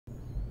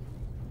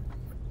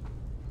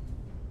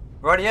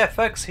Rightio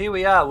folks, here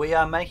we are. We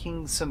are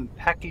making some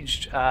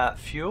packaged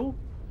fuel.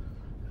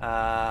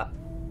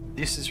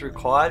 This is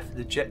required for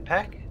the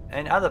jetpack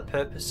and other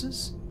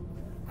purposes.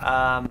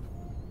 But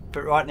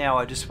right now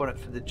I just want it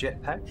for the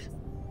jetpack.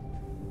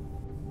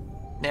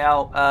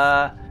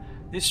 Now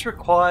this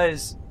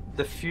requires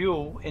the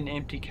fuel in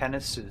empty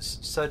canisters.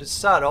 So to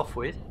start off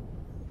with,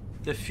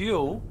 the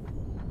fuel,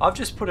 I've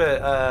just put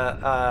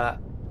a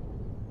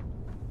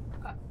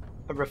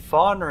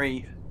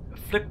refinery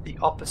flip the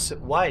opposite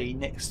way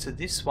next to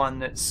this one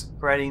that's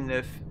creating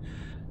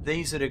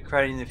these that are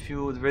creating the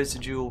fuel, the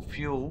residual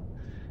fuel,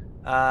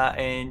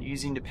 and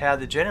using to power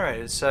the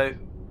generators. So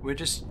we're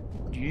just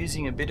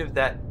using a bit of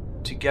that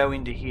to go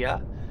into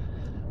here.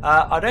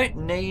 I don't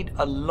need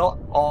a lot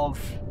of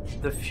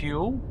the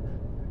fuel.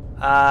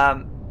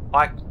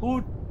 I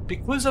could,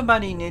 because I'm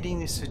only needing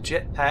this for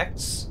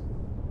jetpacks,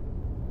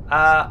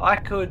 I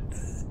could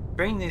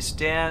bring this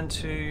down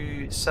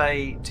to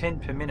say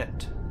 10 per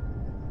minute,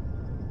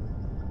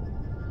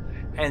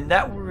 and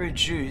that will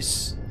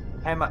reduce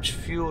how much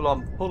fuel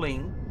I'm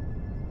pulling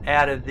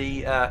out of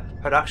the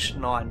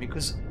production line,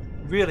 because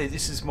really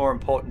this is more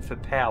important for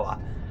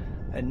power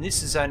and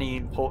this is only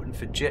important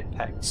for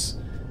jetpacks,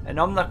 and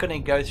I'm not going to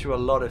go through a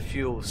lot of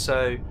fuel.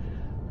 So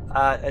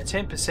at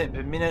 10%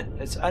 per minute,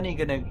 it's only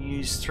going to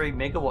use 3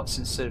 megawatts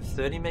instead of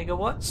 30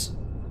 megawatts.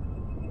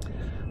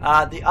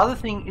 The other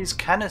thing is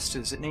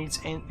canisters. It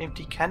needs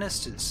empty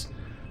canisters.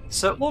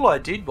 So all I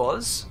did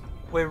was,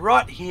 we're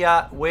right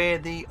here where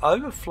the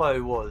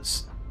overflow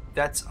was.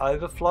 That's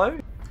overflow.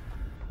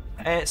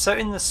 And so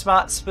in the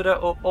smart splitter,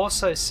 I'll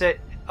also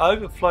set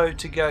overflow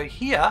to go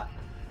here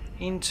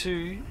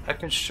into a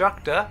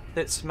constructor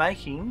that's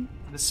making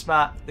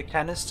the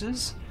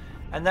canisters,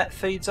 and that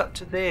feeds up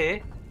to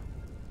there.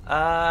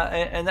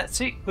 And that's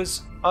it,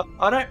 because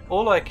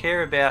all I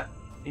care about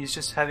is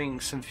just having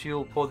some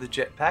fuel for the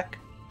jetpack.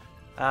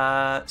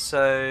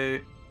 So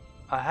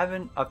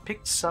I've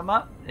picked some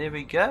up. There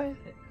we go.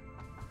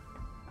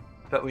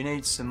 But we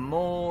need some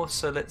more,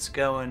 so let's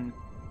go and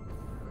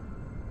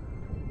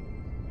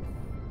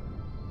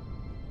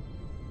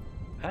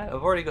I've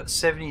already got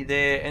 70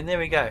 there, and there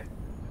we go.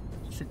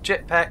 The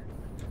jetpack,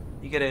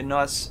 you get a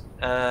nice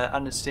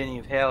understanding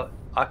of how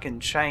I can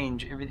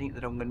change everything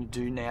that I'm going to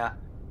do now.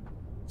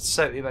 It's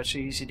so much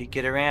easier to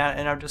get around,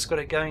 and I've just got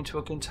it going to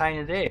a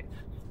container there.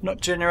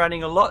 Not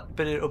generating a lot,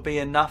 but it'll be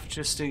enough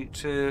just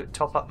to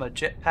top up my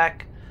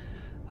jetpack.